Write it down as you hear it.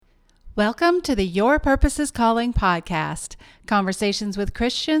Welcome to the Your Purpose is Calling podcast, conversations with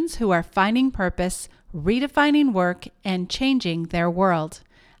Christians who are finding purpose, redefining work, and changing their world.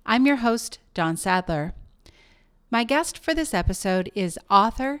 I'm your host, Dawn Sadler. My guest for this episode is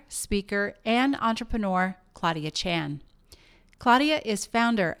author, speaker, and entrepreneur Claudia Chan. Claudia is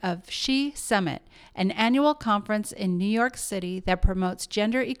founder of She Summit, an annual conference in New York City that promotes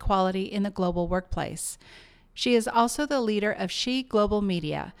gender equality in the global workplace. She is also the leader of She Global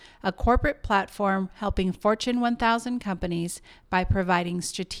Media, a corporate platform helping Fortune 1000 companies by providing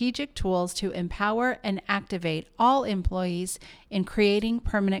strategic tools to empower and activate all employees in creating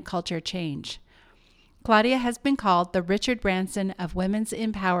permanent culture change. Claudia has been called the Richard Branson of women's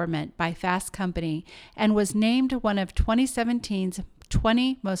empowerment by Fast Company and was named one of 2017's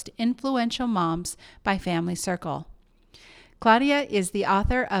 20 most influential moms by Family Circle. Claudia is the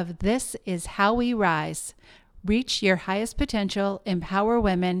author of This Is How We Rise: Reach Your Highest Potential, Empower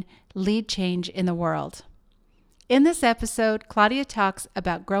Women, Lead Change in the World. In this episode, Claudia talks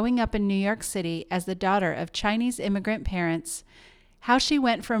about growing up in New York City as the daughter of Chinese immigrant parents, how she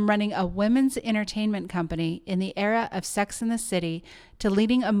went from running a women's entertainment company in the era of Sex and the City to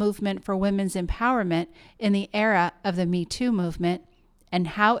leading a movement for women's empowerment in the era of the Me Too movement, and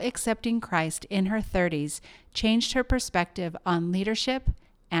how accepting Christ in her 30s changed her perspective on leadership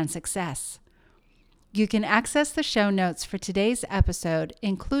and success. You can access the show notes for today's episode,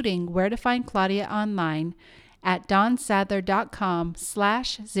 including where to find Claudia online, at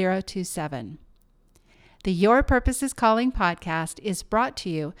dawnsadler.com/027. The Your Purpose is Calling podcast is brought to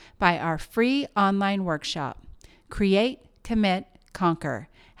you by our free online workshop, Create, Commit, Conquer: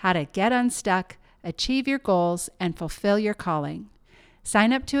 How to Get Unstuck, Achieve Your Goals, and Fulfill Your Calling.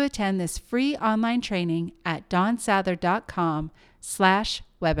 Sign up to attend this free online training at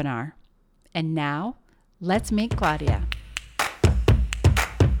dawnsadler.com/webinar. And now, let's meet Claudia.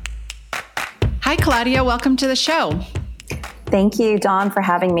 Hi, Claudia. Welcome to the show. Thank you, Dawn, for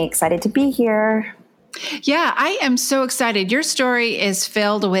having me. Excited to be here. Yeah, I am so excited. Your story is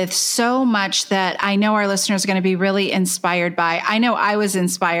filled with so much that I know our listeners are going to be really inspired by. I know I was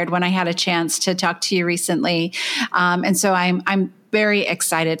inspired when I had a chance to talk to you recently. And so I'm very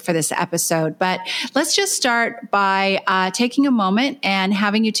excited for this episode. But let's just start by taking a moment and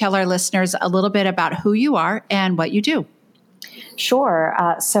having you tell our listeners a little bit about who you are and what you do. Sure.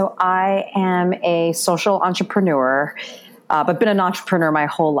 So I am a social entrepreneur, but been an entrepreneur my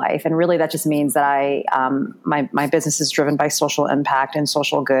whole life. And really that just means that my business is driven by social impact and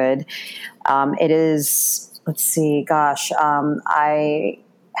social good. It is, I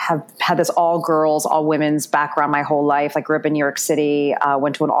have had this all girls, all women's background my whole life. I grew up in New York City,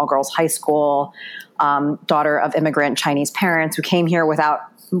 went to an all girls high school, daughter of immigrant Chinese parents who came here without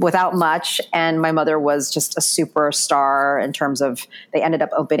much. And my mother was just a superstar in terms of, they ended up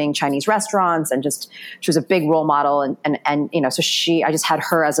opening Chinese restaurants, and just, she was a big role model. And so I just had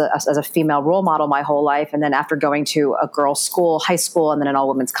her as a female role model my whole life. And then after going to a girls' school, high school, and then an all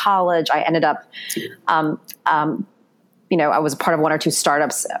women's college, I ended up, I was a part of one or two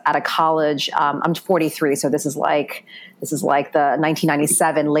startups out of college. I'm 43, so this is like the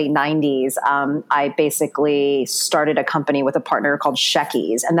 1997, late 90s. I basically started a company with a partner called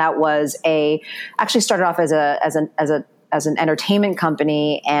Shecky's, and that was actually started off as an entertainment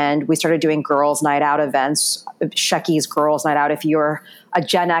company, and we started doing girls' night out events. Shecky's Girls Night Out. If you're a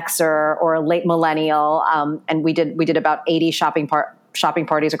Gen Xer or a late millennial, and we did about 80 shopping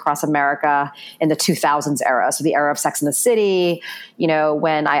parties across America in the 2000s era. So the era of Sex and the City,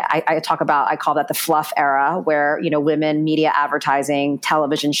 when I call that the fluff era, where, women, media, advertising,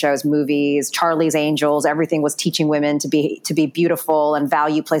 television shows, movies, Charlie's Angels, everything was teaching women to be beautiful, and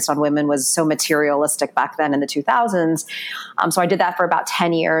value placed on women was so materialistic back then in the 2000s. So I did that for about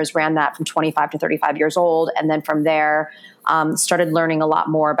 10 years, ran that from 25 to 35 years old. And then from there, started learning a lot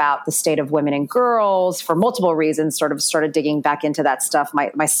more about the state of women and girls for multiple reasons, sort of started digging back into that stuff,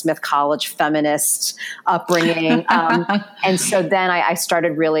 my Smith College feminist upbringing. And so then I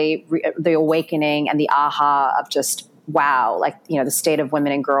started really the awakening and the aha of just, wow, the state of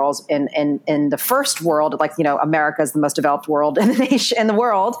women and girls in the first world, America is the most developed world in the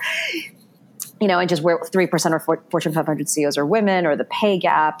world. And just where 3% of Fortune 500 CEOs are women, or the pay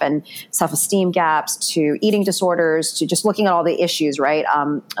gap and self-esteem gaps, to eating disorders, to just looking at all the issues, right?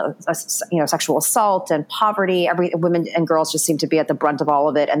 Sexual assault and poverty. Women and girls just seem to be at the brunt of all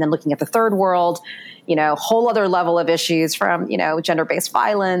of it. And then looking at the third world, whole other level of issues from, gender-based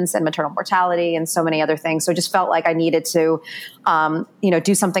violence and maternal mortality and so many other things. So I just felt like I needed to,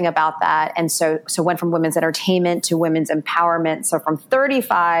 do something about that. And so went from women's entertainment to women's empowerment. So from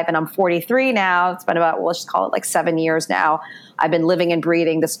 35 and I'm 43 now, it's been about, let's just call it like 7 years now. I've been living and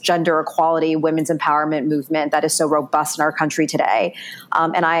breathing this gender equality, women's empowerment movement that is so robust in our country today.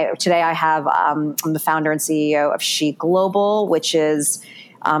 I'm the founder and CEO of She Global, which is,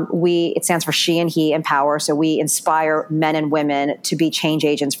 it stands for She and He Empower. So we inspire men and women to be change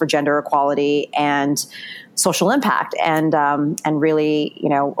agents for gender equality and social impact and really,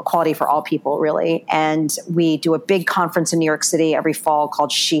 equality for all people, really. And we do a big conference in New York City every fall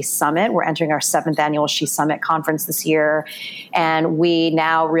called She Summit. We're entering our 7th annual She Summit conference this year. And we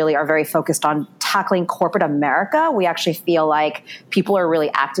now really are very focused on tackling corporate America. We actually feel like people are really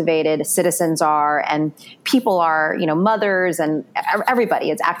activated, citizens are, and people are, mothers and everybody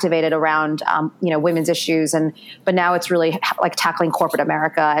is activated around, women's issues. But now it's really like tackling corporate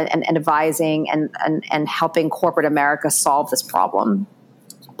America and advising and helping corporate America solve this problem.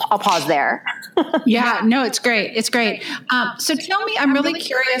 I'll pause there. Yeah, no, it's great. It's great. So tell me, I'm really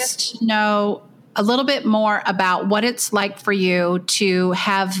curious to know a little bit more about what it's like for you to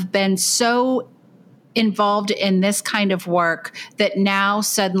have been so involved in this kind of work that now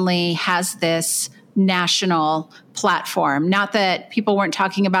suddenly has this national platform. Not that people weren't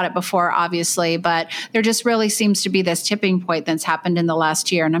talking about it before, obviously, but there just really seems to be this tipping point that's happened in the last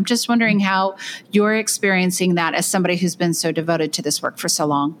year. And I'm just wondering how you're experiencing that as somebody who's been so devoted to this work for so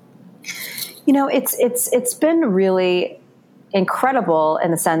long. It's been really incredible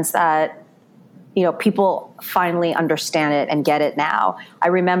in the sense that, people finally understand it and get it now. I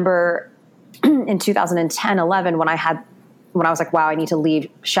remember in 2010, 11, when I was like, wow, I need to leave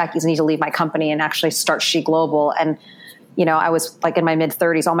Shakey's, I need to leave my company and actually start She Global. And, I was like in my mid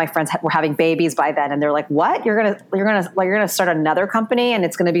 30s, all my friends were having babies by then. And they're like, what? You're going to start another company and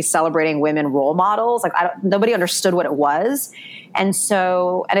it's going to be celebrating women role models. Like nobody understood what it was. And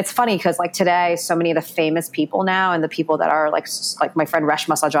it's funny because like today, so many of the famous people now and the people that are like my friend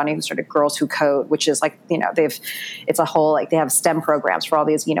Reshma Saujani, who started Girls Who Code, which is like, it's a whole, like they have STEM programs for all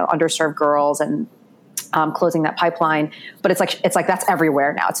these, underserved girls and closing that pipeline. But it's like that's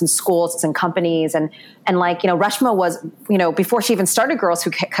everywhere now. It's in schools, it's in companies. And like, Reshma was, before she even started Girls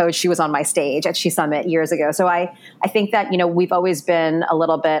Who Code, she was on my stage at She Summit years ago. So I think that, I've always been a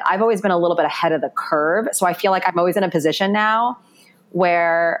little bit ahead of the curve. So I feel like I'm always in a position now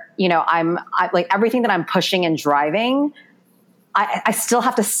where, I like everything that I'm pushing and driving, I still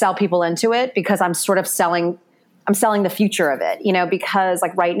have to sell people into it because I'm sort of selling the future of it, because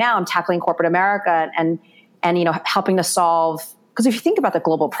like right now I'm tackling corporate America and helping to solve, because if you think about the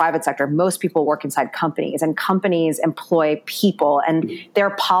global private sector, most people work inside companies and companies employ people and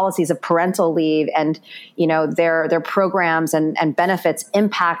their policies of parental leave and, their programs and benefits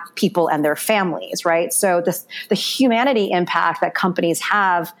impact people and their families, right? So the humanity impact that companies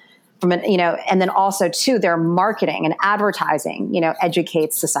have from and then also too, their marketing and advertising,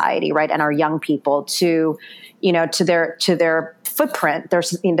 educates society, right? And our young people to their footprint,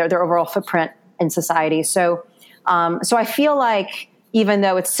 their overall footprint in society. So I feel like even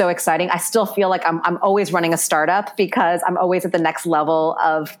though it's so exciting, I still feel like I'm always running a startup because I'm always at the next level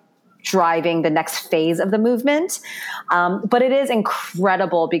of driving the next phase of the movement. But it is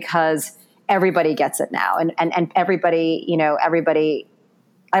incredible because everybody gets it now, and everybody, everybody.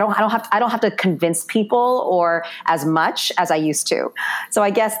 I don't have to convince people or as much as I used to. So I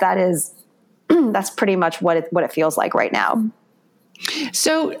guess that's pretty much what it feels like right now.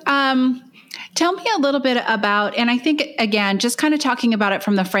 So, tell me a little bit about, and I think again, just kind of talking about it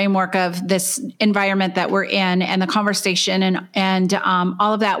from the framework of this environment that we're in and the conversation and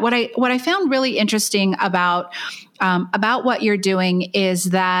all of that. What I found really interesting about what you're doing is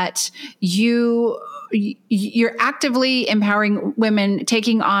that you're actively empowering women,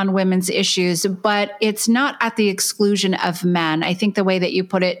 taking on women's issues, but it's not at the exclusion of men. I think the way that you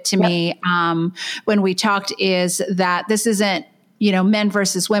put it to me when we talked is that this isn't, men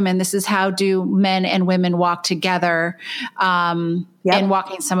versus women. This is how do men and women walk together in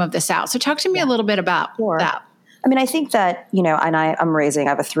walking some of this out. So talk to me a little bit about that. I mean, I think that, and I have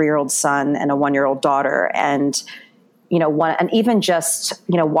a 3-year-old son and a 1-year-old daughter, and and even just,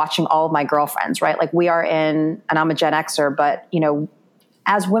 watching all of my girlfriends, right? Like we are and I'm a Gen Xer, but,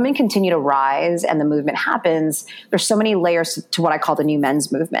 as women continue to rise and the movement happens, there's so many layers to what I call the new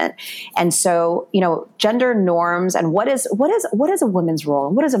men's movement. And so, gender norms and what is a woman's role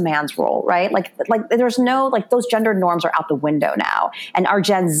and what is a man's role, right? Like there's no, like, those gender norms are out the window now. And our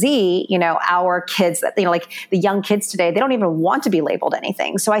Gen Z, our kids, like the young kids today, they don't even want to be labeled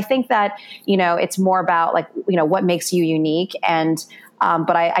anything. So I think that, it's more about like, what makes you unique. And,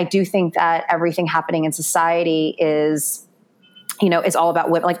 but I do think that everything happening in society is all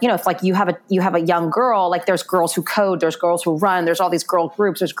about women. Like, if like you have a young girl, like there's girls who code, there's girls who run, there's all these girl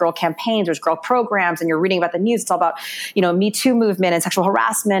groups, there's girl campaigns, there's girl programs, and you're reading about the news. It's all about, Me Too movement and sexual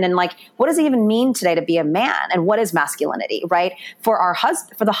harassment. And like, what does it even mean today to be a man? And what is masculinity, right? For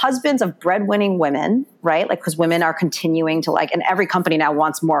the husbands of breadwinning women, right? Like, because women are continuing to and every company now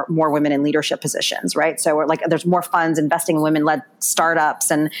wants more women in leadership positions, right? So we're like, there's more funds investing in women-led startups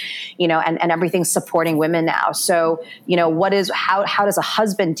and everything's supporting women now. So, how does a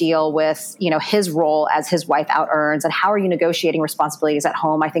husband deal with, his role as his wife out earns, and how are you negotiating responsibilities at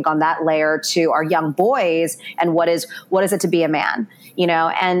home? I think on that layer to our young boys, and what is it to be a man,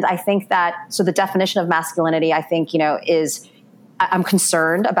 and I think that, so the definition of masculinity, I think, is, I'm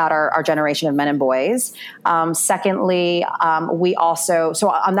concerned about our generation of men and boys. Secondly, we also, so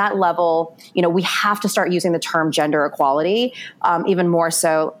on that level, we have to start using the term gender equality, even more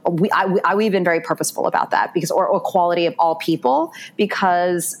so. We've been very purposeful about that, because, or equality of all people,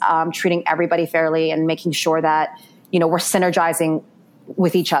 because treating everybody fairly and making sure that, we're synergizing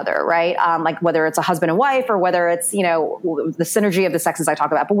with each other, right? Like whether it's a husband and wife, or whether it's, the synergy of the sexes I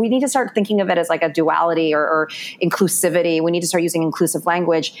talk about. But we need to start thinking of it as like a duality or inclusivity. We need to start using inclusive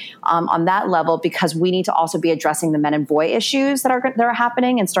language on that level, because we need to also be addressing the men and boy issues that are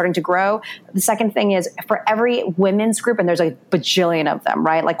happening and starting to grow. The second thing is, for every women's group, and there's a bajillion of them,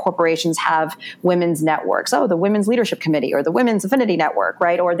 right? Like corporations have women's networks. Oh, the Women's Leadership Committee, or the Women's Affinity Network,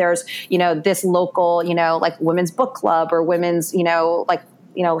 right? Or there's, this local, like women's book club, or women's,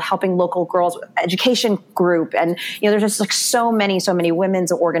 helping local girls education group. And, there's just like so many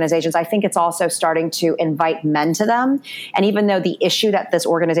women's organizations. I think it's also starting to invite men to them. And even though the issue that this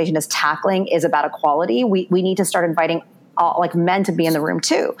organization is tackling is about equality, we need to start inviting like men to be in the room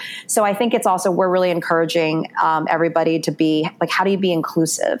too. So I think it's also, we're really encouraging everybody to be like, how do you be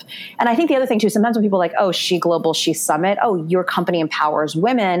inclusive? And I think the other thing too, sometimes when people are like, oh, She Global, She Summit, oh, your company empowers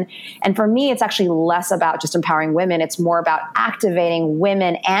women. And for me, it's actually less about just empowering women. It's more about activating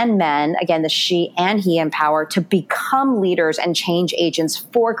women and men, again, the she and he empower, to become leaders and change agents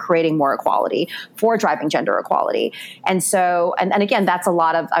for creating more equality, for driving gender equality. And so, and again, that's a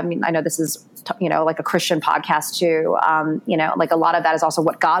lot of, I know this is, like a Christian podcast too. Like a lot of that is also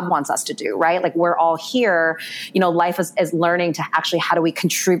what God wants us to do, right? Like we're all here, life is learning to actually, how do we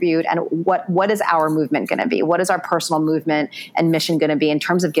contribute, and what is our movement going to be? What is our personal movement and mission going to be in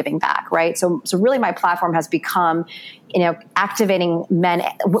terms of giving back, right? So really my platform has become, activating men,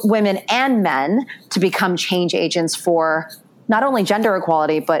 women and men to become change agents for not only gender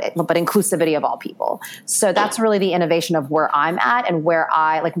equality, but inclusivity of all people. So that's really the innovation of where I'm at, and where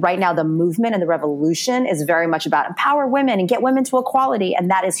right now, the movement and the revolution is very much about empower women and get women to equality. And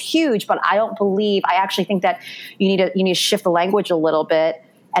that is huge. But I actually think that you need to shift the language a little bit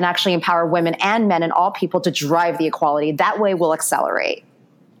and actually empower women and men and all people to drive the equality. That way we'll accelerate.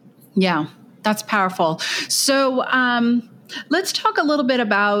 Yeah, that's powerful. So, let's talk a little bit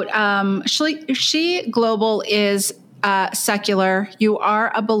about, She Global is secular. You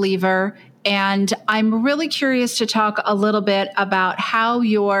are a believer. And I'm really curious to talk a little bit about how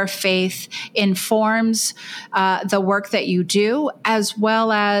your faith informs the work that you do, as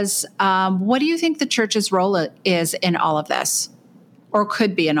well as what do you think the church's role is in all of this, or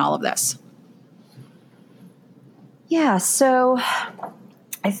could be in all of this? Yeah, so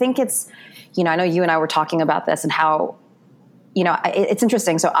I think it's, I know you and I were talking about this and how, it's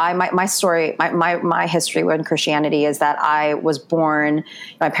interesting. So my story, my history with Christianity is that I was born,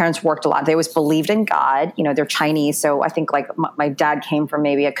 my parents worked a lot. They always believed in God. They're Chinese. So I think like my dad came from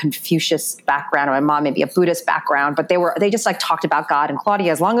maybe a Confucius background, or my mom maybe a Buddhist background, but they just like talked about God and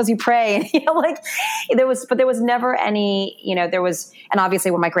Claudia, as long as you pray. And, there was never any, and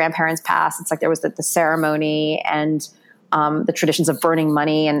obviously when my grandparents passed, it's like there was the ceremony and the traditions of burning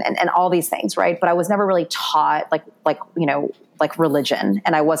money and all these things, right? But I was never really taught like religion,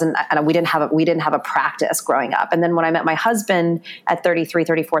 and we didn't have a practice growing up. And then when I met my husband at 33,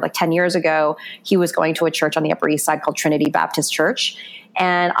 34, like 10 years ago, he was going to a church on the Upper East Side called Trinity Baptist Church.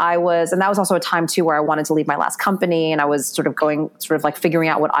 And that was also a time too where I wanted to leave my last company, and I was sort of like figuring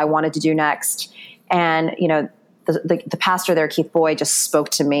out what I wanted to do next. And, the pastor there, Keith Boyd, just spoke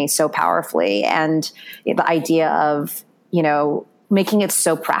to me so powerfully. And the idea of, making it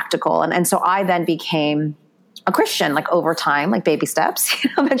so practical. And so I then became a Christian, like over time, like baby steps.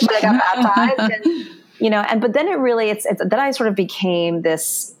 Eventually I got baptized, and but then it really, then I sort of became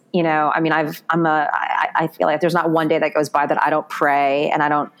this. I mean, I feel like there's not one day that goes by that I don't pray, and I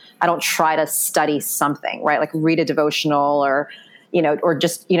don't try to study something, right? Like read a devotional or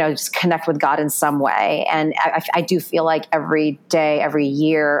just connect with God in some way. And I do feel like every day, every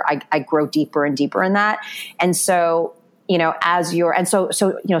year, I grow deeper and deeper in that. And so,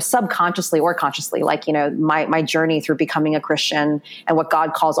 subconsciously or consciously, like, my journey through becoming a Christian and what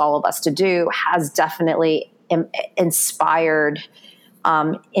God calls all of us to do has definitely inspired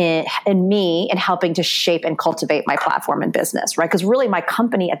in me in helping to shape and cultivate my platform and business, right? Because really my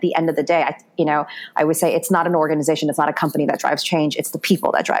company at the end of the day, I would say it's not an organization, it's not a company that drives change, it's the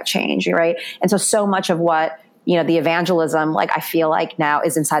people that drive change, right? And so much of what the evangelism, like I feel like now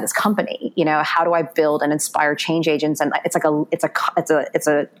is inside this company. How do I build and inspire change agents? And it's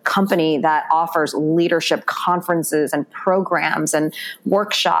a company that offers leadership conferences and programs and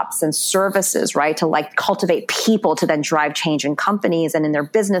workshops and services, right? To like cultivate people to then drive change in companies and in their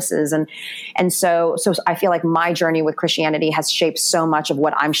businesses. And so I feel like my journey with Christianity has shaped so much of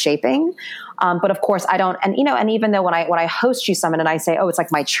what I'm shaping. But of course I don't, and even though when I host She Summit and I say, oh, it's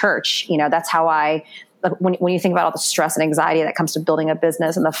like my church, that's how when you think about all the stress and anxiety that comes to building a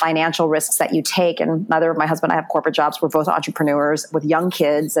business and the financial risks that you take, and neither of my husband and I have corporate jobs, we're both entrepreneurs with young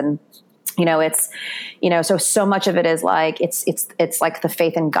kids, and so much of it is like it's like the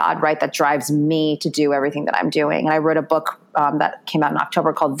faith in God, right, that drives me to do everything that I'm doing. And I wrote a book that came out in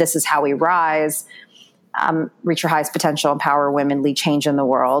October called "This Is How We Rise." Reach your highest potential, empower women, lead change in the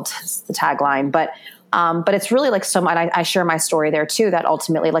world. It's the tagline, but it's really like so much. I share my story there too, that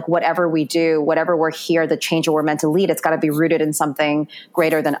ultimately, like whatever we do, whatever we're here, the change that we're meant to lead, it's got to be rooted in something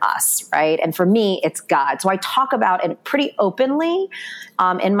greater than us, right? And for me, it's God. So I talk about it pretty openly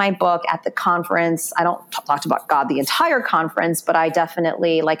in my book at the conference. I don't talk about God the entire conference, but I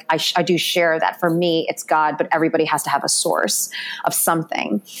definitely I do share that for me, it's God, but everybody has to have a source of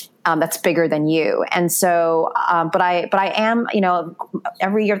something. That's bigger than you. And so, but I am,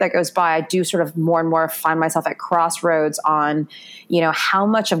 every year that goes by, I do sort of more and more find myself at crossroads on, how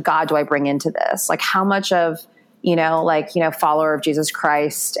much of God do I bring into this? Like how much of, follower of Jesus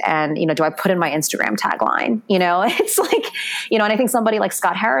Christ, and, do I put in my Instagram tagline? It's like, and I think somebody like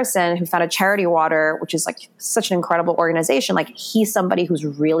Scott Harrison, who founded Charity Water, which is like such an incredible organization, like he's somebody who's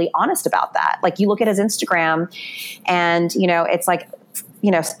really honest about that. Like you look at his Instagram and, it's like,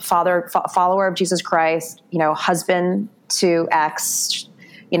 follower of Jesus Christ, husband to X,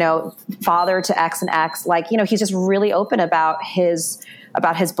 father to X and X, like, he's just really open about his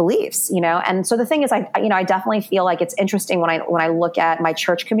beliefs, And so the thing is, I definitely feel like it's interesting when I look at my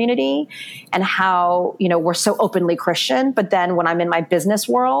church community and how, we're so openly Christian, but then when I'm in my business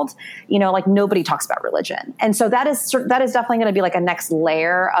world, like nobody talks about religion. And so that is definitely going to be like a next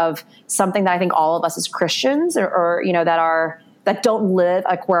layer of something that I think all of us as Christians or that don't live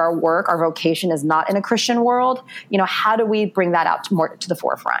like where our vocation is not in a Christian world, how do we bring that out more to the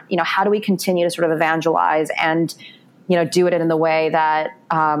forefront? How do we continue to sort of evangelize and, do it in the way that,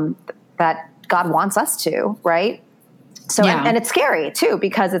 that God wants us to, right? So, yeah. and it's scary too,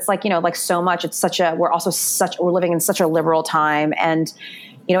 because it's like, like so much, we're living in such a liberal time. And,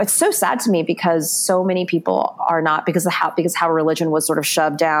 it's so sad to me because so many people are not, because how religion was sort of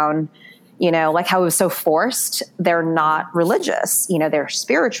shoved down, like how it was so forced. They're not religious, they're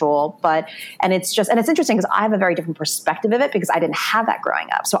spiritual, and it's interesting because I have a very different perspective of it because I didn't have that growing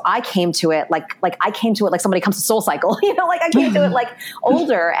up. So I came to it like somebody comes to Soul Cycle, like I came to it like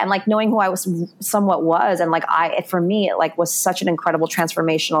older and like knowing who I somewhat was. And like for me, it like was such an incredible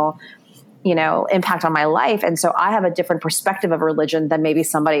transformational impact on my life. And so I have a different perspective of religion than maybe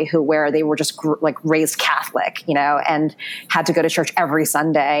somebody where they were just raised Catholic, and had to go to church every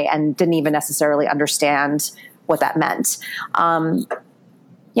Sunday and didn't even necessarily understand what that meant. So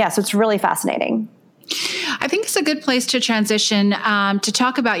it's really fascinating. I think it's a good place to transition to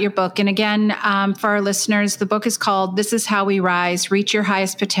talk about your book. And again, for our listeners, the book is called "This Is How We Rise, Reach Your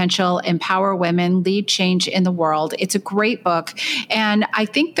Highest Potential, Empower Women, Lead Change in the World." It's a great book. And I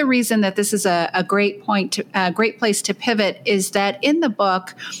think the reason that this is a great place to pivot is that in the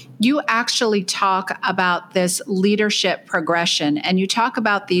book, you actually talk about this leadership progression, and you talk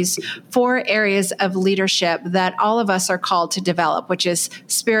about these 4 areas of leadership that all of us are called to develop, which is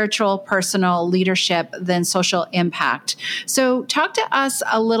spiritual, personal, leadership, then social impact. So talk to us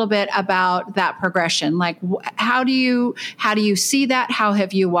a little bit about that progression. Like, how do you see that? How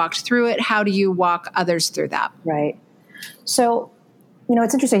have you walked through it? How do you walk others through that? Right. So,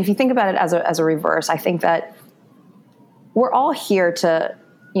 it's interesting. If you think about it as a reverse, I think that we're all here to,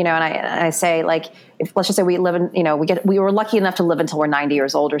 and I say, like, if let's just say we live in, we were lucky enough to live until we're 90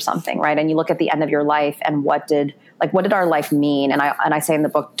 years old or something, right? And you look at the end of your life and what did our life mean? And I say in the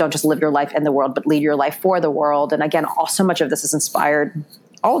book, don't just live your life in the world, but lead your life for the world. And again, so much of this is inspired.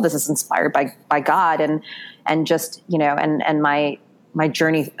 All of this is inspired by God and just, and my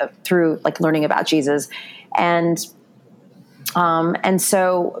journey through like learning about Jesus. And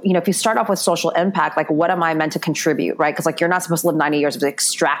so, if you start off with social impact, like what am I meant to contribute, right? Because like you're not supposed to live 90 years of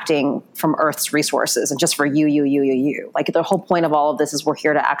extracting from Earth's resources and just for you. Like the whole point of all of this is we're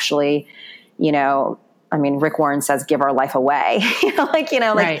here to actually, Rick Warren says, give our life away,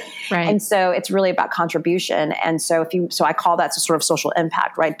 Right. And so it's really about contribution. And so so I call that sort of social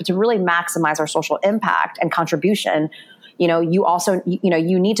impact, right? But to really maximize our social impact and contribution, you also,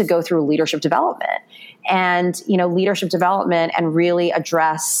 you need to go through leadership development and, leadership development and really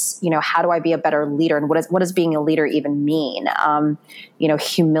address, how do I be a better leader? And what does being a leader even mean?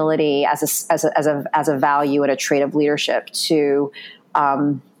 Humility as a value and a trait of leadership to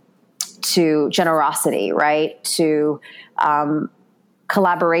generosity, right? To,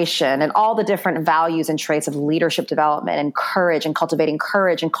 collaboration and all the different values and traits of leadership development and courage and cultivating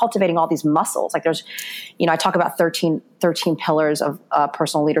all these muscles. Like there's, I talk about 13 pillars of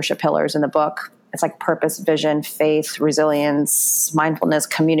personal leadership pillars in the book. It's like purpose, vision, faith, resilience, mindfulness,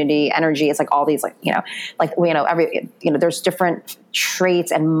 community, energy. It's like all these, there's different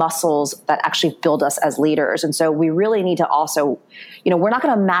traits and muscles that actually build us as leaders. And so we really need to also, we're not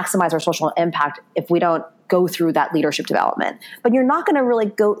going to maximize our social impact if we don't go through that leadership development, but you're not going to really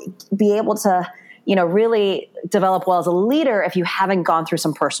be able to, really develop well as a leader if you haven't gone through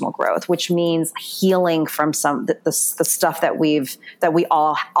some personal growth, which means healing from the stuff that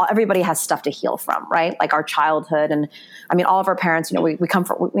everybody has stuff to heal from, right? Like our childhood. And all of our parents, we come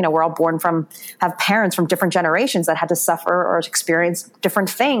from, we're all have parents from different generations that had to suffer or experience different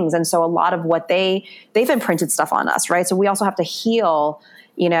things. And so a lot of what they've imprinted stuff on us, right? So we also have to heal,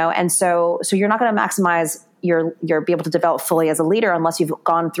 and so you're not going to maximize your be able to develop fully as a leader unless you've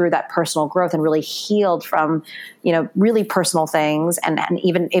gone through that personal growth and really healed from, really personal things and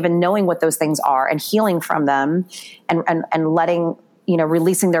even knowing what those things are and healing from them and letting,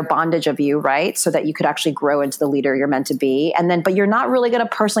 releasing their bondage of you, right? So that you could actually grow into the leader you're meant to be. But you're not really going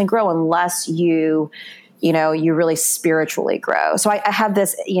to personally grow unless you really spiritually grow. So I have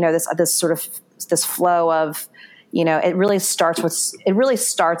this, this sort of this flow of, it really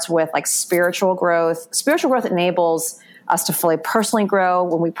starts with like spiritual growth. Spiritual growth enables us to fully personally grow.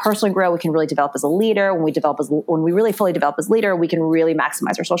 When we personally grow, we can really develop as a leader. When we really fully develop as a leader, we can really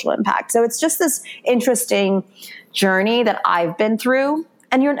maximize our social impact. So it's just this interesting journey that I've been through.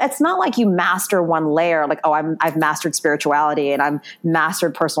 And it's not like you master one layer, like, oh, I've mastered spirituality and I'm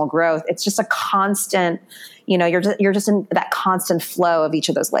mastered personal growth. It's just a constant, you're just in that constant flow of each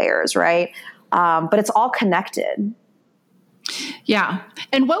of those layers, right? But it's all connected. Yeah.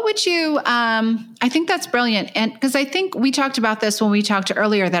 And what would you, I think that's brilliant. And because I think we talked about this when we talked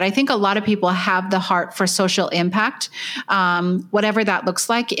earlier, that I think a lot of people have the heart for social impact, whatever that looks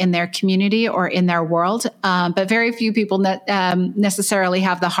like in their community or in their world. But very few people necessarily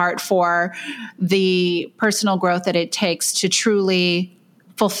have the heart for the personal growth that it takes to truly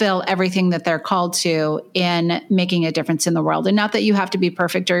fulfill everything that they're called to in making a difference in the world. And not that you have to be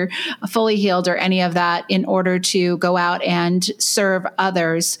perfect or fully healed or any of that in order to go out and serve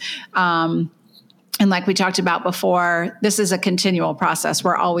others. And like we talked about before, this is a continual process.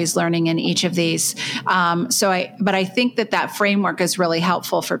 We're always learning in each of these. But I think that framework is really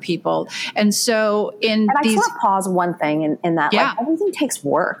helpful for people. And so I just want to pause one thing in that, yeah. Like everything takes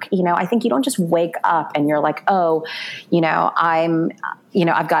work. I think you don't just wake up and you're like, oh,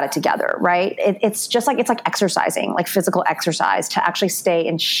 I've got it together, right? It's like exercising, like physical exercise. To actually stay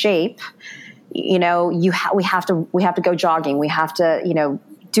in shape, we have to go jogging. We have to,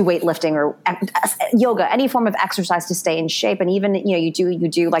 do weightlifting or yoga, any form of exercise to stay in shape. And even, you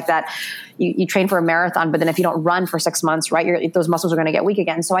do like that, you train for a marathon, but then if you don't run for 6 months, right, those muscles are going to get weak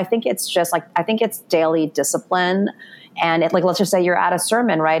again. So I think it's just like, it's daily discipline. And let's just say you're at a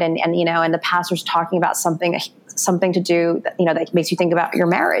sermon, right? And the pastor's talking about something to do, that makes you think about your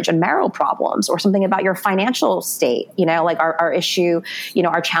marriage and marital problems, or something about your financial state, like our issue,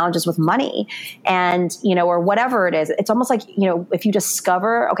 our challenges with money, and, or whatever it is. It's almost like, if you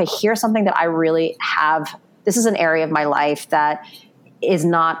discover, okay, here's something that I really have, this is an area of my life that is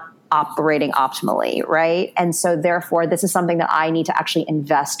not operating optimally, right? And so therefore, this is something that I need to actually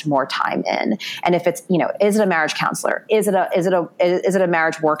invest more time in. And if it's, is it a marriage counselor? Is it a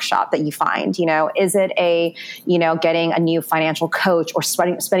marriage workshop that you find? Is it a, getting a new financial coach, or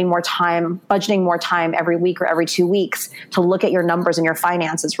spending more time, budgeting more time every week or every 2 weeks to look at your numbers and your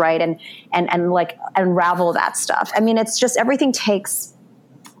finances, right? And like unravel that stuff. I mean, it's just, everything takes,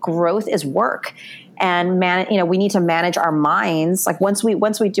 growth is work. And we need to manage our minds. Like once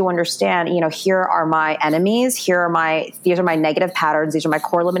we do understand, here are my enemies, these are my negative patterns, these are my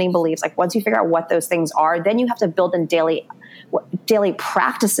core limiting beliefs. Like once you figure out what those things are, then you have to build in daily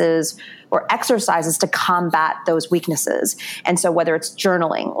practices or exercises to combat those weaknesses. And so whether it's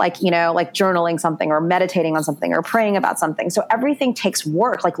journaling, like journaling something, or meditating on something, or praying about something. So everything takes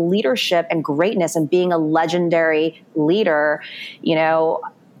work, like leadership and greatness and being a legendary leader,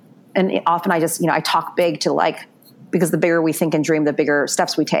 and often I talk big to because the bigger we think and dream, the bigger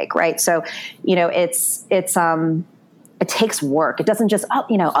steps we take. Right. So, it takes work. It doesn't just,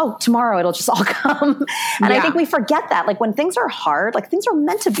 tomorrow it'll just all come. And I think we forget that, like when things are hard, like things are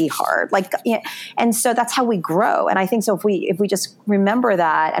meant to be hard, and so that's how we grow. And I think so if we just remember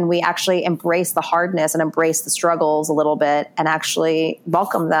that, and we actually embrace the hardness and embrace the struggles a little bit, and actually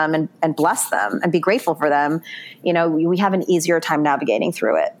welcome them and bless them and be grateful for them, we have an easier time navigating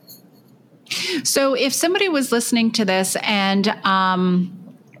through it. So if somebody was listening to this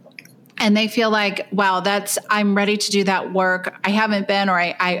and they feel like, wow, I'm ready to do that work. I haven't been, or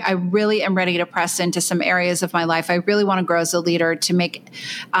I really am ready to press into some areas of my life. I really want to grow as a leader to make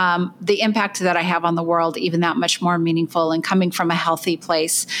the impact that I have on the world even that much more meaningful, and coming from a healthy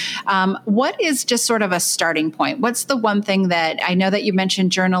place. What is just sort of a starting point? What's the one thing that, I know that you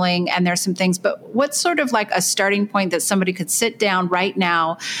mentioned journaling and there's some things, but what's sort of like a starting point that somebody could sit down right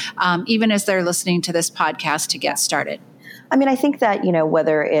now, even as they're listening to this podcast, to get started? I mean, I think that,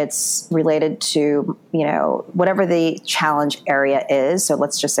 whether it's related to, whatever the challenge area is. So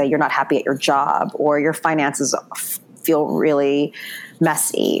let's just say you're not happy at your job, or your finances feel really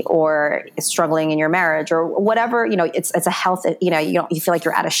messy, or struggling in your marriage, or whatever, it's a health, you feel like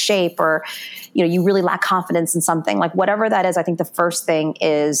you're out of shape, or, you really lack confidence in something, like whatever that is. I think the first thing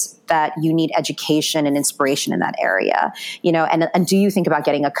is that you need education and inspiration in that area, and do you think about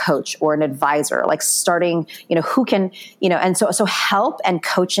getting a coach or an advisor, like starting, who can, and so help and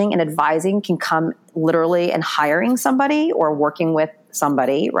coaching and advising can come literally in hiring somebody or working with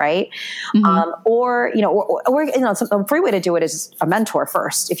somebody, right? Mm-hmm. Or a free way to do it is a mentor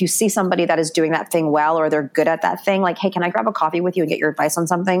first. If you see somebody that is doing that thing well, or they're good at that thing, like, hey, can I grab a coffee with you and get your advice on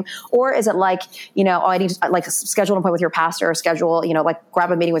something? Or is it like, I need to schedule an appointment with your pastor, or schedule,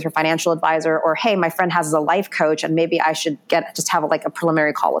 grab a meeting with your financial advisor, or, hey, my friend has a life coach and maybe I should just have a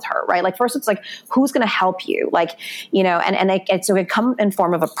preliminary call with her, right? Like first it's like, who's going to help you? So it come in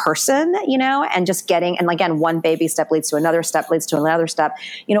form of a person, and just getting, and again, one baby step leads to another step, step,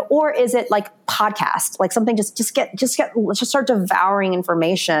 or is it like podcast, like something let's just start devouring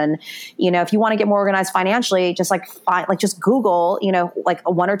information. If you want to get more organized financially, just just Google,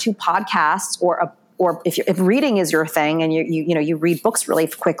 one or two podcasts, or if reading is your thing and you read books really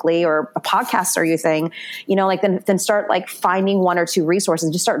quickly, or podcasts are your thing, then start finding one or two resources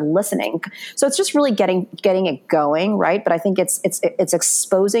and just start listening. So it's just really getting it going, right? But I think it's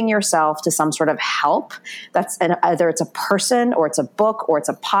exposing yourself to some sort of help. Either it's a person, or it's a book, or it's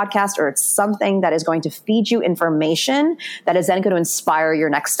a podcast, or it's something that is going to feed you information that is then going to inspire your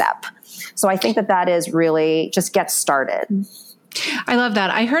next step. So I think that is really just get started. I love that.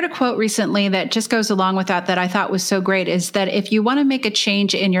 I heard a quote recently that just goes along with that I thought was so great, is that if you want to make a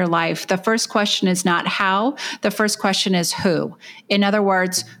change in your life, the first question is not how, the first question is who. In other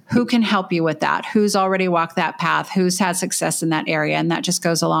words, who can help you with that? Who's already walked that path? Who's had success in that area? And that just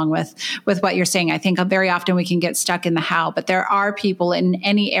goes along with what you're saying. I think very often we can get stuck in the how, but there are people in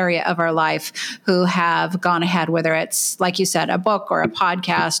any area of our life who have gone ahead, whether it's, like you said, a book or a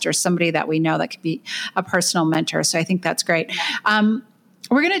podcast, or somebody that we know that could be a personal mentor. So I think that's great.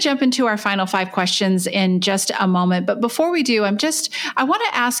 We're going to jump into our final 5 questions in just a moment. But before we do, I want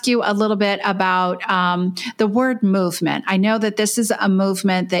to ask you a little bit about the word movement. I know that this is a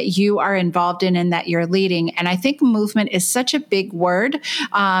movement that you are involved in and that you're leading. And I think movement is such a big word.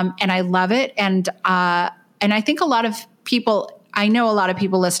 And I love it. And I think I know a lot of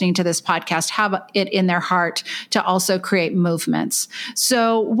people listening to this podcast have it in their heart to also create movements.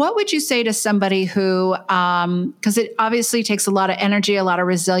 So what would you say to somebody who, because it obviously takes a lot of energy, a lot of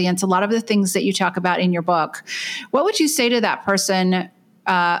resilience, a lot of the things that you talk about in your book, what would you say to that person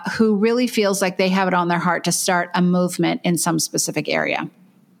who really feels like they have it on their heart to start a movement in some specific area?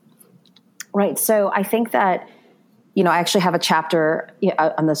 Right. So I think that I actually have a chapter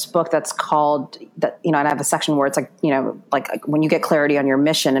on this book that's called that, and I have a section where it's like, like when you get clarity on your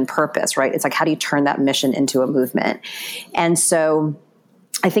mission and purpose, right? It's like, how do you turn that mission into a movement? And so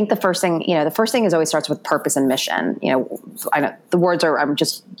I think the first thing is always starts with purpose and mission. I know the words I'm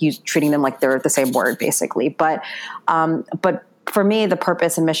just treating them like they're the same word basically. But for me, the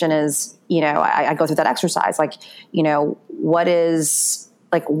purpose and mission is, I go through that exercise, like, what is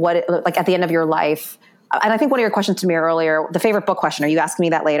like, like at the end of your life. And I think one of your questions to me earlier, the favorite book question, are you asking me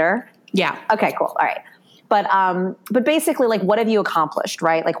that later? Yeah. Okay, cool. All right. But basically, like, what have you accomplished,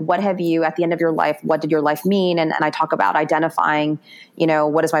 right? Like, what have you, at the end of your life, what did your life mean? And I talk about identifying,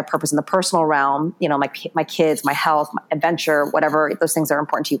 what is my purpose in the personal realm, my kids, my health, my adventure, whatever those things are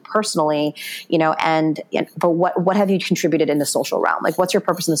important to you personally, but what have you contributed in the social realm? Like, what's your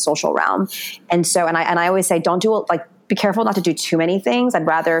purpose in the social realm? And so, and I always say, don't do it, like, be careful not to do too many things. I'd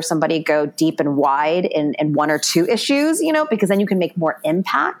rather somebody go deep and wide in one or two issues, because then you can make more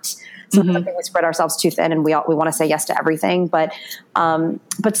impact. So I think we spread ourselves too thin, and we want to say yes to everything. But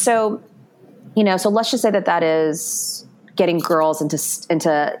so let's just say that is getting girls into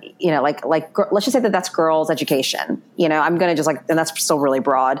let's just say that that's girls' education. I'm going to just and that's still really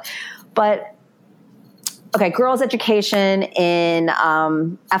broad, but. Okay, girls' education in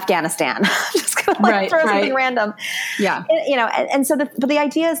Afghanistan. Just gonna throw something random. Yeah, and so the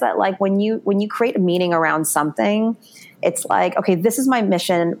idea is that like when you create a meaning around something, it's like, okay, this is my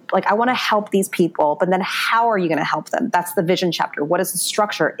mission. Like, I want to help these people, but then how are you going to help them? That's the vision chapter. What is the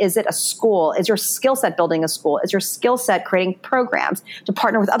structure? Is it a school? Is your skill set building a school? Is your skill set creating programs to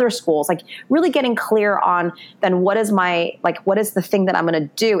partner with other schools? Like, really getting clear on then what is the thing that I'm going to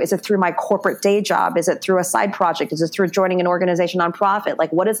do? Is it through my corporate day job? Is it through a side project? Is it through joining an organization, nonprofit?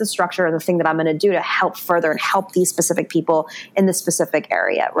 Like, what is the structure of the thing that I'm going to do to help further and help these specific people in this specific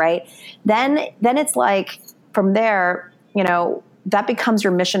area, right? Then it's like, from there, that becomes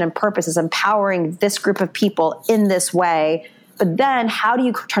your mission and purpose, is empowering this group of people in this way. But then how do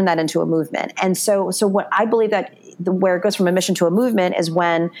you turn that into a movement? And so what I believe that where it goes from a mission to a movement is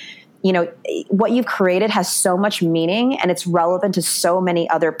when, what you've created has so much meaning and it's relevant to so many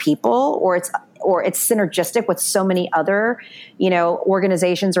other people, or it's synergistic with so many other,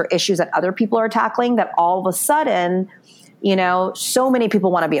 organizations or issues that other people are tackling, that all of a sudden, so many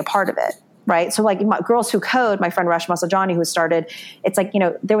people want to be a part of it. Right. So like Girls Who Code, my friend Rashma Sajani, who started, it's like,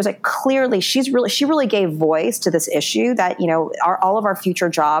 there was clearly, she really gave voice to this issue that, all of our future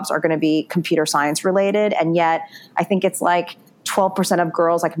jobs are going to be computer science related. And yet I think it's like 12% of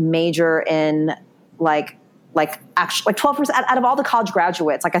girls major in actually 12% out of all the college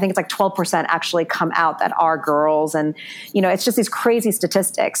graduates, I think it's 12% actually come out that are girls. And, it's just these crazy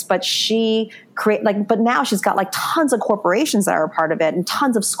statistics, but but now she's got tons of corporations that are a part of it and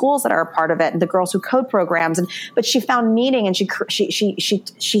tons of schools that are a part of it and the Girls Who Code programs. But she found meaning and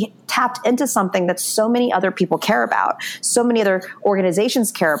she tapped into something that so many other people care about, so many other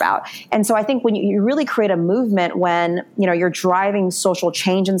organizations care about. And so I think when you really create a movement, when, you're driving social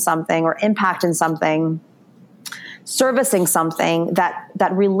change in something or impact in something, servicing something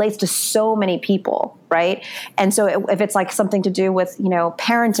that relates to so many people, right? And so if it's something to do with,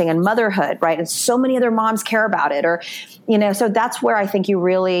 parenting and motherhood, right? And so many other moms care about it, or, so that's where I think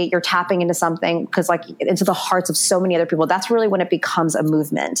you're tapping into something, because into the hearts of so many other people. That's really when it becomes a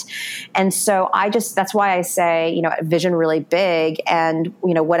movement. And so that's why I say, vision really big, and,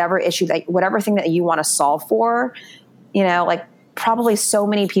 whatever thing that you want to solve for, probably so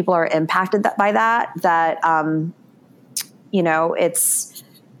many people are impacted by that, that's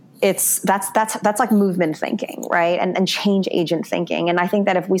like movement thinking, right? And change agent thinking. And I think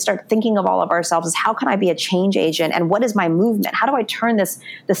that if we start thinking of all of ourselves as, how can I be a change agent? And what is my movement? How do I turn this,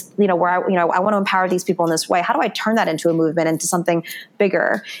 where I want to empower these people in this way? How do I turn that into a movement, into something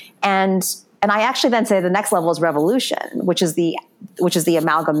bigger? And I actually then say the next level is revolution, which is the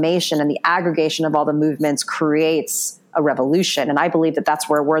amalgamation and the aggregation of all the movements creates a revolution. And I believe that that's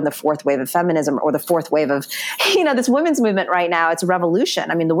where we're in the fourth wave of feminism, or the fourth wave of, this women's movement right now. It's a revolution.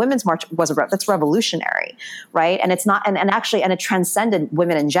 I mean, the Women's March that's revolutionary, right? And it's not, and it transcended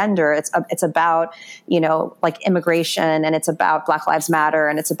women and gender. It's about, immigration, and it's about Black Lives Matter,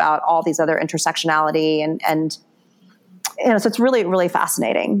 and it's about all these other intersectionality, and so it's really, really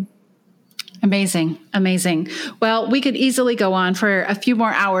fascinating. Amazing. Amazing. Well, we could easily go on for a few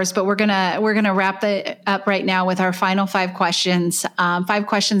more hours, but we're going to wrap it up right now with our final 5 questions, 5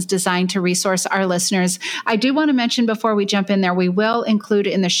 questions designed to resource our listeners. I do want to mention before we jump in there, we will include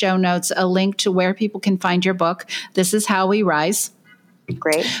in the show notes a link to where people can find your book. This is How We Rise.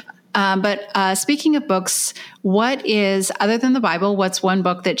 Great. But speaking of books, other than the Bible, what's one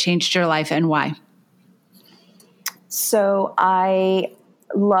book that changed your life and why? So I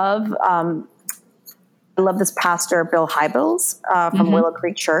love this pastor, Bill Hybels, from Willow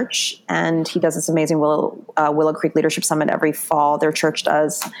Creek Church, and he does this amazing Willow Creek Leadership Summit every fall. Their church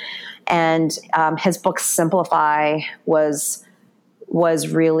does, and his book Simplify was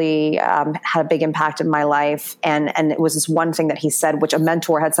really had a big impact in my life, and it was this one thing that he said, which a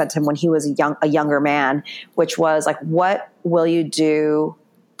mentor had said to him when he was a younger man, which was like, "What will you do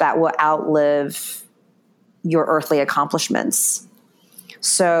that will outlive your earthly accomplishments?"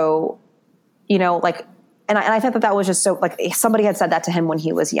 So, like. And I thought that was just so, like, somebody had said that to him when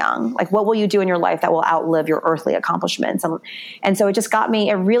he was young. Like, what will you do in your life that will outlive your earthly accomplishments? And so it just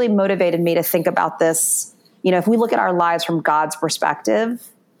it really motivated me to think about this. If we look at our lives from God's perspective,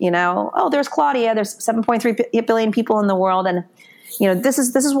 there's Claudia, there's 7.3 billion people in the world. And, this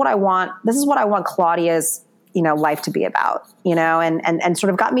is what I want. This is what I want Claudia's, life to be about, and sort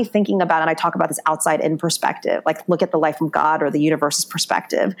of got me thinking about, and I talk about this outside in perspective, like look at the life from God or the universe's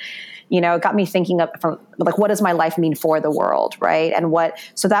perspective. It got me thinking from like, what does my life mean for the world, right?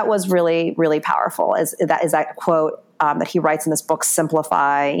 So that was really, really powerful. Is that quote that he writes in this book,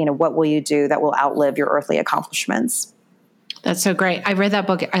 Simplify? What will you do that will outlive your earthly accomplishments? That's so great. I read that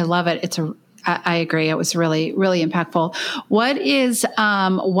book. I love it. I agree. It was really, really impactful. What is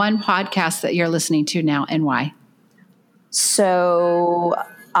one podcast that you're listening to now, and why? So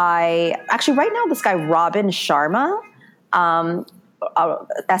I actually right now this guy Robin Sharma. Sharma,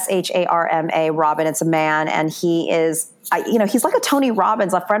 Robin. It's a man, and he is, he's like a Tony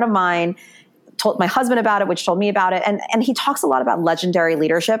Robbins. A friend of mine told my husband about it, which told me about it, and he talks a lot about legendary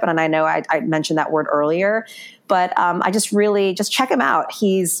leadership. And I know I mentioned that word earlier, but I just really check him out.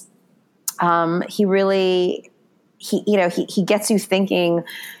 He gets you thinking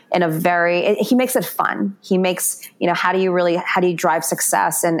in he makes it fun. He makes, how do you drive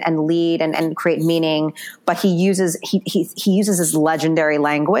success and lead and create meaning? But he uses his legendary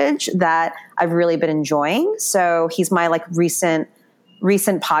language that I've really been enjoying. So he's my like recent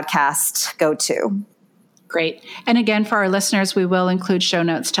podcast go-to. Great. And again, for our listeners, we will include show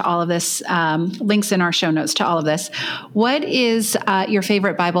notes to all of this, links in our show notes to all of this. What is your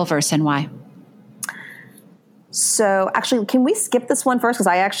favorite Bible verse and why? So actually, can we skip this one first? Because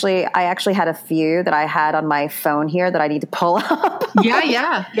I actually had a few that I had on my phone here that I need to pull up.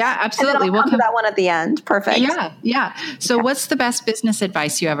 Yeah, absolutely. We'll come to that one at the end. Perfect. Yeah. So what's the best business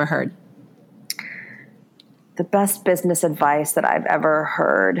advice you ever heard? The best business advice that I've ever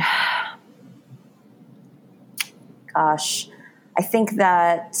heard. Gosh, I think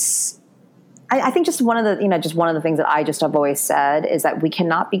that I think just one of the things that I just have always said is that we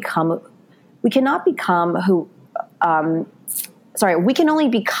can only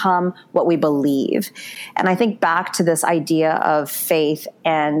become what we believe. And I think back to this idea of faith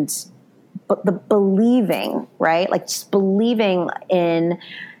and the believing, right? Like just believing in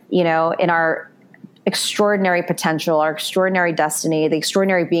our extraordinary potential, our extraordinary destiny, the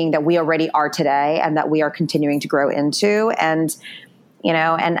extraordinary being that we already are today and that we are continuing to grow into. And,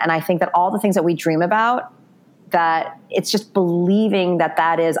 and I think that all the things that we dream about, that it's just believing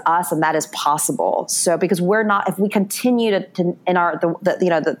that is us and that is possible. So because if we continue to in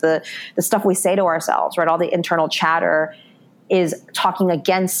the stuff we say to ourselves, right, all the internal chatter is talking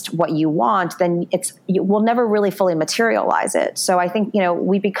against what you want, then we'll never really fully materialize it. So I think,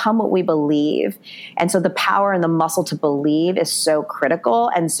 we become what we believe. And so the power and the muscle to believe is so critical.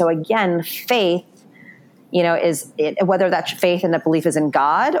 And so again, faith, whether that faith and that belief is in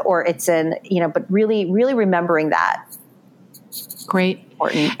God or it's in, but really, really remembering that. Great.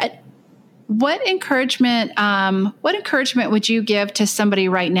 Important. What encouragement would you give to somebody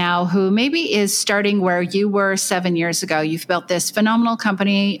right now who maybe is starting where you were 7 years ago? You've built this phenomenal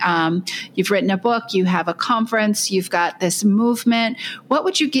company. You've written a book. You have a conference. You've got this movement. What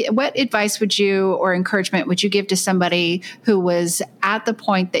advice or encouragement would you give to somebody who was at the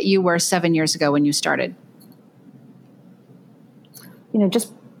point that you were 7 years ago when you started?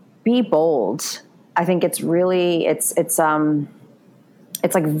 Just be bold. I think it's really, it's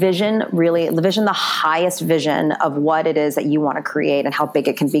like vision, really, the highest vision of what it is that you want to create and how big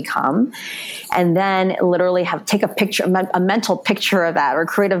it can become. And then literally take a picture, a mental picture of that, or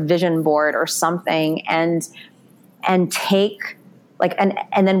create a vision board or something, and take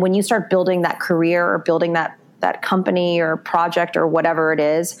and then when you start building that career or building that company or project or whatever it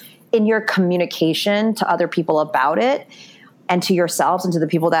is, in your communication to other people about it and to yourselves and to the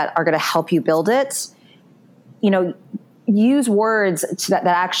people that are going to help you build it, use words that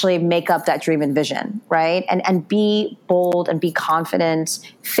actually make up that dream and vision, right? And be bold and be confident.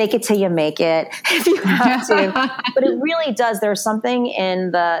 Fake it till you make it if you have to. But it really does. There's something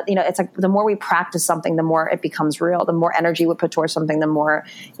in it's like the more we practice something, the more it becomes real. The more energy we put towards something, the more,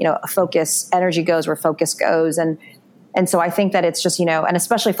 energy goes where focus goes. And so I think that it's just, and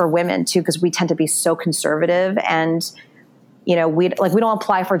especially for women too, because we tend to be so conservative and we don't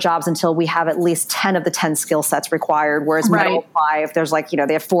apply for jobs until we have at least 10 of the 10 skill sets required. Whereas men will apply if there's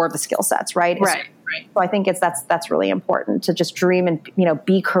they have 4 of the skill sets, right? Right. So I think that's really important to just dream and,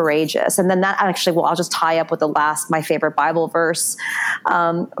 be courageous. And then that actually, I'll just tie up with my favorite Bible verse,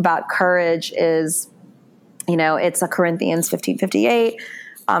 about courage is, it's a Corinthians 15:58.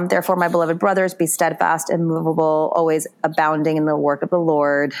 Therefore, my beloved brothers, be steadfast, immovable, always abounding in the work of the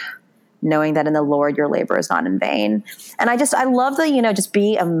Lord, knowing that in the Lord your labor is not in vain. And I love the, just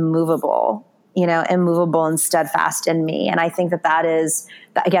be immovable and steadfast in me. And I think that is,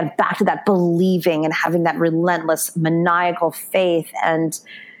 again, back to that believing and having that relentless, maniacal faith and,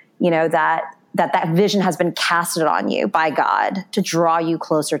 that vision has been casted on you by God to draw you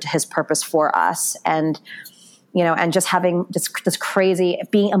closer to his purpose for us. And, and just having this crazy,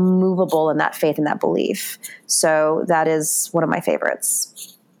 being immovable in that faith and that belief. So that is one of my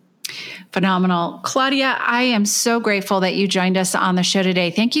favorites. Phenomenal. Claudia, I am so grateful that you joined us on the show today.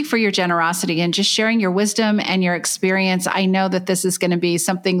 Thank you for your generosity and just sharing your wisdom and your experience. I know that this is going to be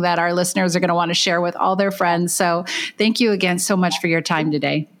something that our listeners are going to want to share with all their friends. So thank you again so much for your time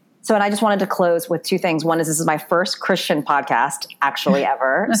today. So, and I just wanted to close with 2 things. One is this is my first Christian podcast actually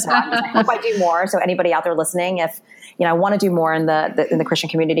ever. So I hope I do more. So anybody out there listening, if I want to do more in the Christian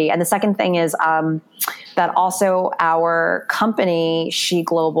community. And the second thing is that also our company, She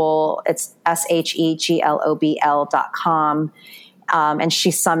Global, it's SHEGLOBL.com. And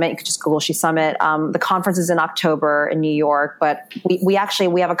She Summit, you could just Google She Summit. The conference is in October in New York, but we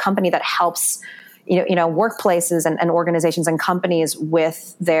have a company that helps workplaces and organizations and companies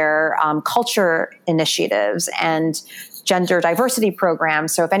with their culture initiatives and gender diversity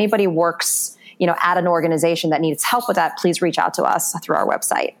programs. So if anybody works, at an organization that needs help with that, please reach out to us through our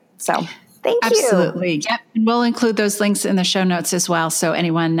website. So thank you. Absolutely. Yep. And we'll include those links in the show notes as well, so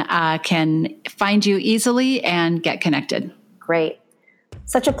anyone can find you easily and get connected. Great.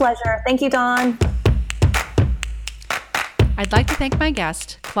 Such a pleasure. Thank you, Dawn. I'd like to thank my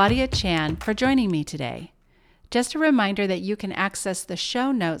guest, Claudia Chan, for joining me today. Just a reminder that you can access the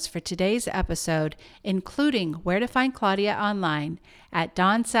show notes for today's episode, including where to find Claudia online, at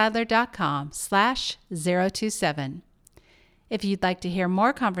dawnsadler.com/027. If you'd like to hear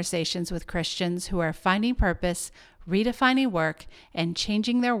more conversations with Christians who are finding purpose, redefining work, and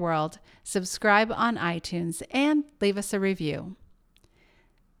changing their world, subscribe on iTunes and leave us a review.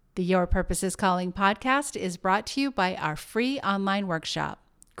 The Your Purpose is Calling podcast is brought to you by our free online workshop,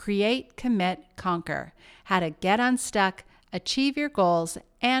 Create, Commit, Conquer: How to Get Unstuck, Achieve Your Goals,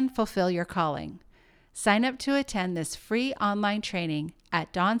 and Fulfill Your Calling. Sign up to attend this free online training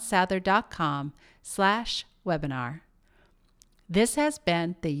at dawnsadler.com/webinar. This has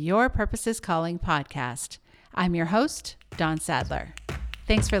been the Your Purpose is Calling podcast. I'm your host, Dawn Sadler.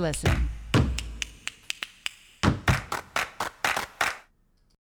 Thanks for listening.